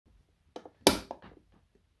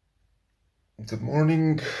Good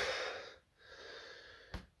morning.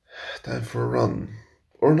 Time for a run.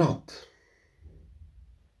 Or not.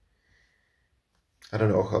 I don't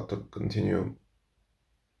know how to continue.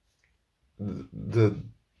 Good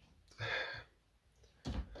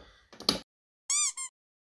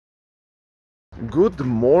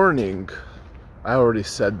morning. I already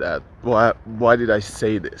said that. Why did I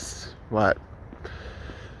say this? What?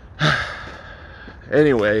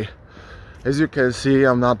 Anyway, as you can see,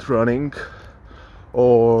 I'm not running.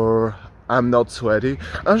 Or I'm not sweaty.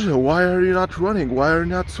 Anzhelo, why are you not running? Why are you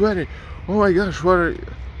not sweating? Oh my gosh, what are you?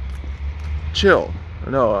 Chill.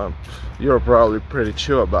 No, you're probably pretty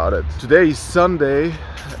chill about it. Today is Sunday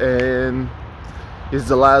and it's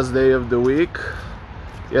the last day of the week.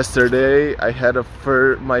 Yesterday I had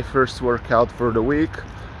my first workout for the week,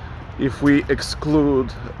 if we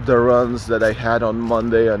exclude the runs that I had on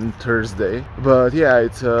Monday and Thursday. But yeah,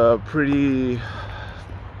 it's a pretty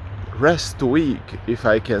rest week, if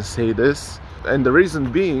I can say this. And the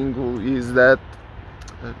reason being is that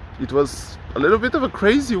it was a little bit of a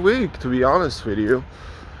crazy week, to be honest with you.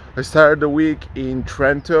 I started the week in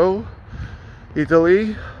Trento,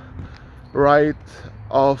 Italy, right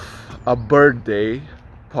off a birthday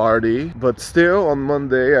party. But still, on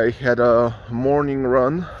Monday I had a morning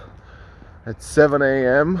run at 7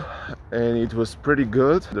 a.m. and it was pretty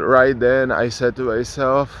good. Right then I said to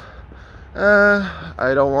myself,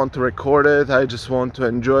 I don't want to record it, I just want to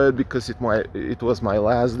enjoy it, because it was my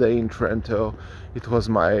last day in Trento. It was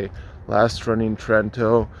my last run in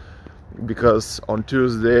Trento, because on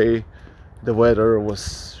Tuesday the weather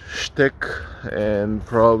was shtick and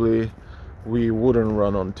probably we wouldn't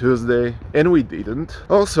run on Tuesday, and we didn't.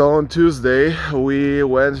 Also on Tuesday we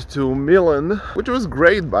went to Milan, which was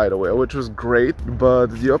great, by the way, but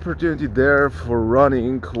the opportunity there for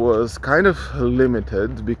running was kind of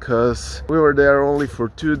limited, because we were there only for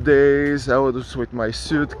 2 days. I was with my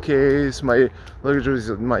suitcase, my luggage was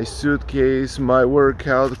in my suitcase, my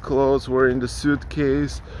workout clothes were in the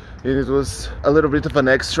suitcase, and it was a little bit of an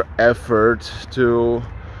extra effort to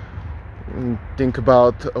think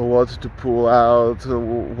about what to pull out,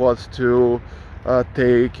 what to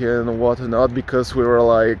take and what not, because we were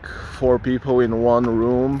like 4 people in one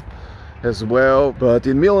room as well. But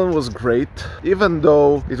in Milan was great, even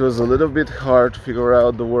though it was a little bit hard to figure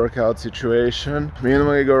out the workout situation. Me and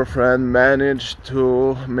my girlfriend managed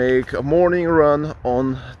to make a morning run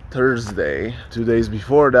on Thursday. 2 days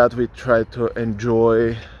before that we tried to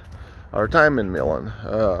enjoy our time in Milan.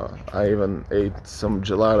 I even ate some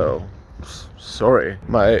gelato. Sorry,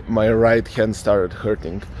 my right hand started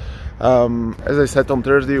hurting. As I said, on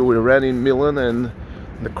Thursday we ran in Milan, and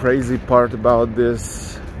the crazy part about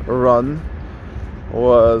this run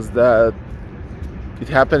was that it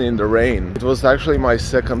happened in the rain. It was actually my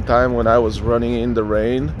second time when I was running in the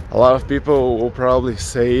rain. A lot of people will probably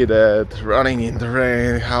say that running in the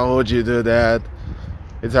rain, how would you do that?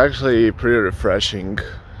 It's actually pretty refreshing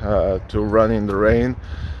to run in the rain,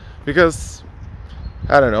 because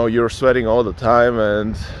I don't know, you're sweating all the time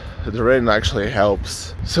and the rain actually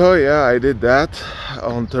helps. So yeah, I did that.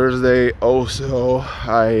 On Thursday also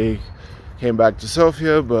I came back to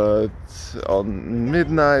Sofia, but on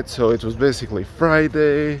midnight, so it was basically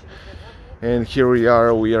Friday, and here we are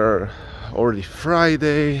already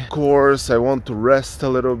Friday. Of course I want to rest a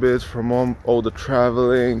little bit from all the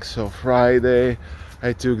traveling, so Friday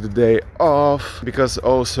I took the day off, because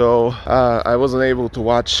also I wasn't able to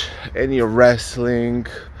watch any wrestling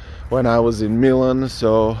when I was in Milan,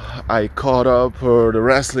 so I caught up for the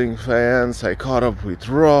wrestling fans. I caught up with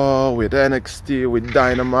Raw, with NXT, with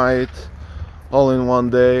Dynamite, all in one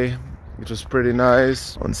day. It was pretty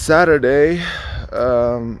nice. On Saturday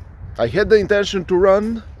I had the intention to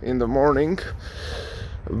run in the morning,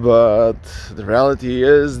 but the reality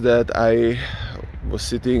is that I was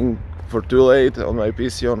sitting for too late on my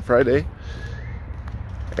PC on Friday,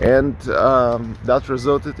 and that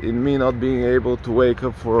resulted in me not being able to wake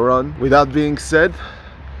up for a run. With that being said,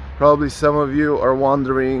 probably some of you are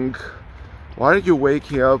wondering, why are you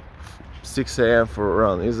waking up 6 a.m. for a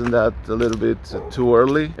run? Isn't that a little bit too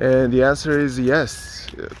early? And the answer is yes.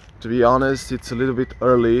 To be honest, it's a little bit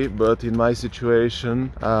early, but in my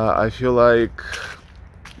situation I feel like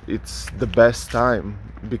it's the best time,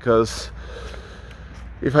 because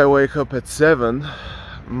if I wake up at 7,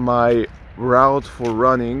 my route for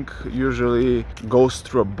running usually goes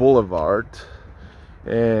through a boulevard,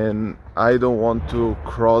 and I don't want to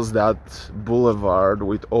cross that boulevard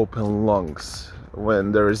with open lungs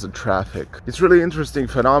when there is a traffic. It's really interesting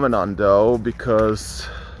phenomenon though, because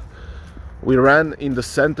we ran in the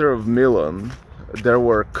center of Milan, there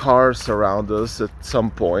were cars around us at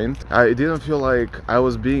some point. I didn't feel like I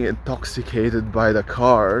was being intoxicated by the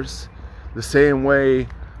cars the same way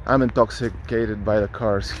I'm intoxicated by the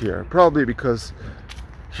cars here. Probably because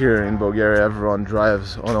here in Bulgaria everyone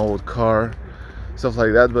drives on an old car, stuff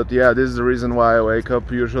like that. But yeah, this is the reason why I wake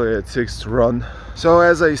up usually at 6 to run. So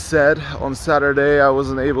as I said, on Saturday I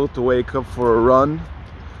wasn't able to wake up for a run,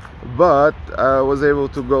 but I was able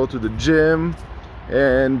to go to the gym.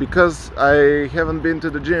 And because I haven't been to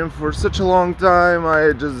the gym for such a long time,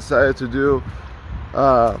 I just decided to do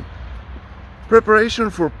preparation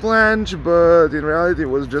for planche, but in reality it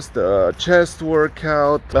was just a chest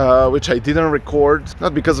workout, which I didn't record,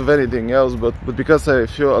 not because of anything else, but because I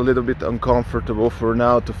feel a little bit uncomfortable for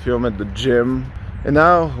now to film at the gym. And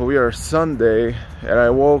now we are Sunday, and I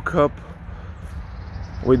woke up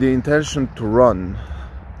with the intention to run.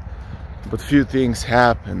 But few things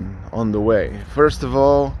happen on the way. First of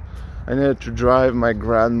all, I needed to drive my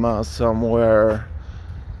grandma somewhere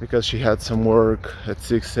because she had some work at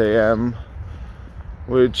 6 a.m.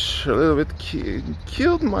 which a little bit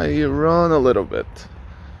killed my run a little bit,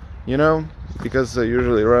 you know, because I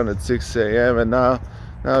usually run at 6 a.m. and now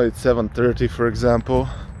it's 7:30, for example.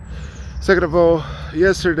 Second of all,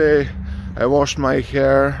 yesterday I washed my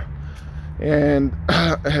hair. And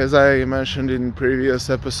as I mentioned in previous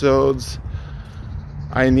episodes,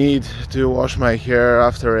 I need to wash my hair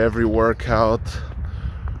after every workout,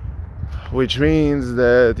 which means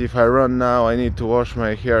that if I run now I need to wash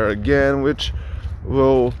my hair again, which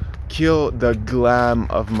will kill the glam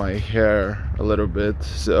of my hair a little bit.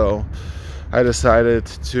 So I decided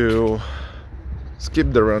to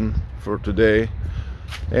skip the run for today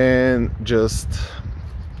and just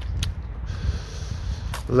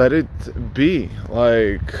let it be.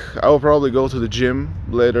 Like, I will probably go to the gym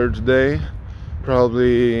later today.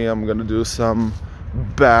 Probably I'm gonna do some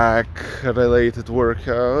back related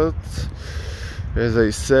workouts, as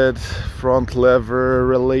I said, front lever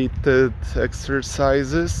related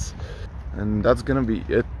exercises, and that's gonna be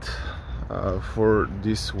it for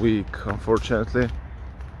this week, unfortunately.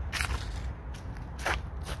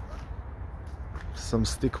 Some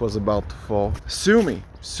stick was about to fall. Sue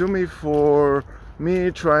me for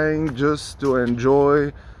me trying just to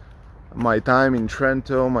enjoy my time in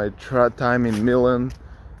Trento, my time in Milan,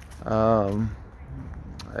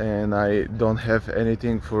 and I don't have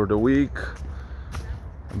anything for the week.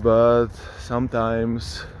 But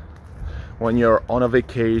sometimes when you're on a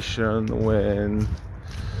vacation, when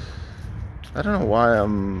I don't know why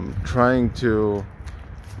I'm trying to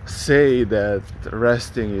say that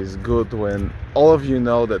resting is good when all of you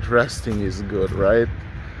know that resting is good, right?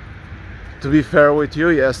 To be fair with you,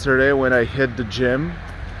 yesterday when I hit the gym,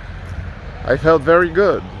 I felt very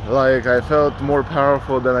good. Like, I felt more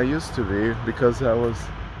powerful than I used to be because I was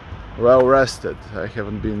well rested. I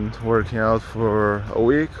haven't been working out for a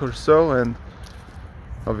week or so, and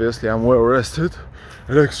obviously I'm well rested.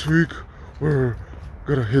 Next week we're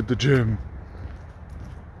gonna hit the gym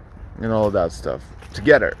and all that stuff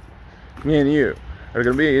together. Me and you are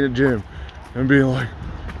gonna be in the gym and being like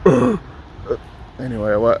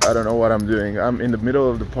anyway, I don't know what I'm doing. I'm in the middle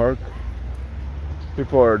of the park.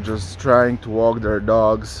 People are just trying to walk their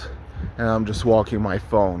dogs and I'm just walking my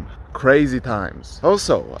phone. Crazy times.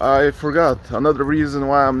 Also, I forgot, another reason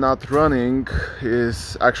why I'm not running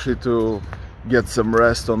is actually to get some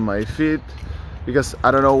rest on my feet, because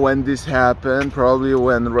I don't know when this happened, probably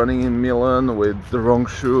when running in Milan with the wrong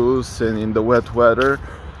shoes and in the wet weather.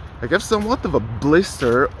 I have somewhat of a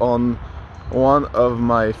blister on one of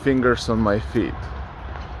my fingers on my feet,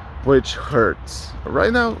 which hurts.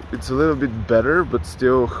 Right now it's a little bit better, but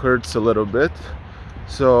still hurts a little bit.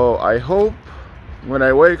 So I hope when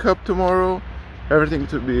I wake up tomorrow everything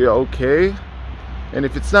to be okay, and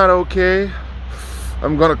if it's not okay,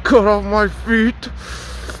 I'm gonna cut off my feet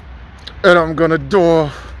and I'm gonna do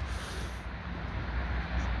a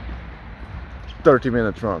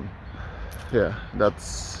 30-minute run. Yeah,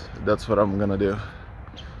 that's what I'm gonna do.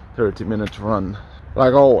 30-minute run,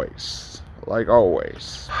 like always.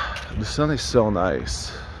 The sun is so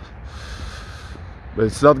nice, but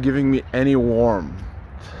it's not giving me any warmth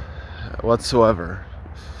whatsoever.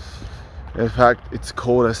 In fact, it's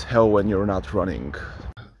cold as hell when you're not running.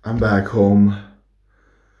 I'm back home,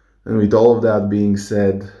 and with all of that being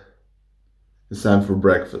said, it's time for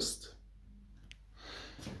breakfast.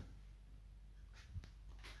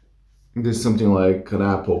 This is something like an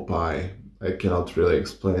apple pie. I cannot really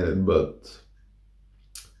explain it, but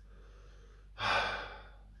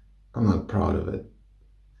I'm not proud of it.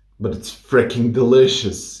 But it's freaking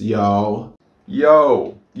delicious, yo.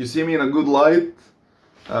 Yo, you see me in a good light?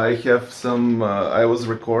 I have some, I was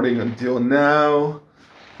recording until now.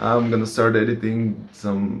 I'm gonna start editing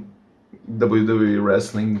some WWE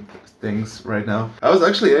wrestling things right now. I was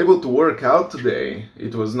actually able to work out today.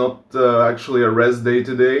 It was not actually a rest day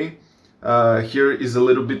today. Here is a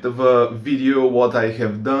little bit of a video what I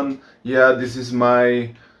have done. Yeah, this is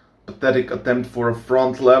my pathetic attempt for a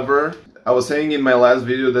front lever. I was saying in my last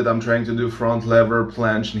video that I'm trying to do front lever,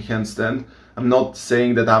 planche and handstand. I'm not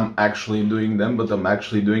saying that I'm actually doing them, but I'm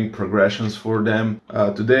actually doing progressions for them.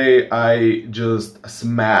 Today I just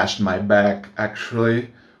smashed my back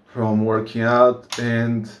actually from working out,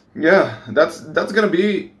 and yeah, that's gonna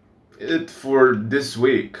be it for this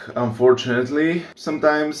week. Unfortunately,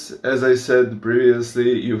 sometimes, as I said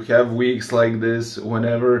previously, you have weeks like this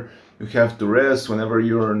whenever you have to rest, whenever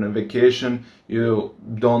you're on a vacation. You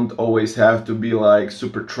don't always have to be like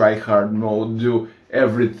super try-hard mode, do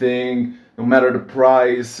everything no matter the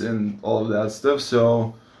price and all of that stuff.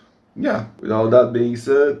 So yeah, with all that being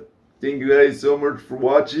said, thank you guys so much for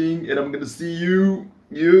watching, and I'm gonna see you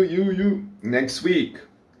next week.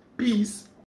 Peace.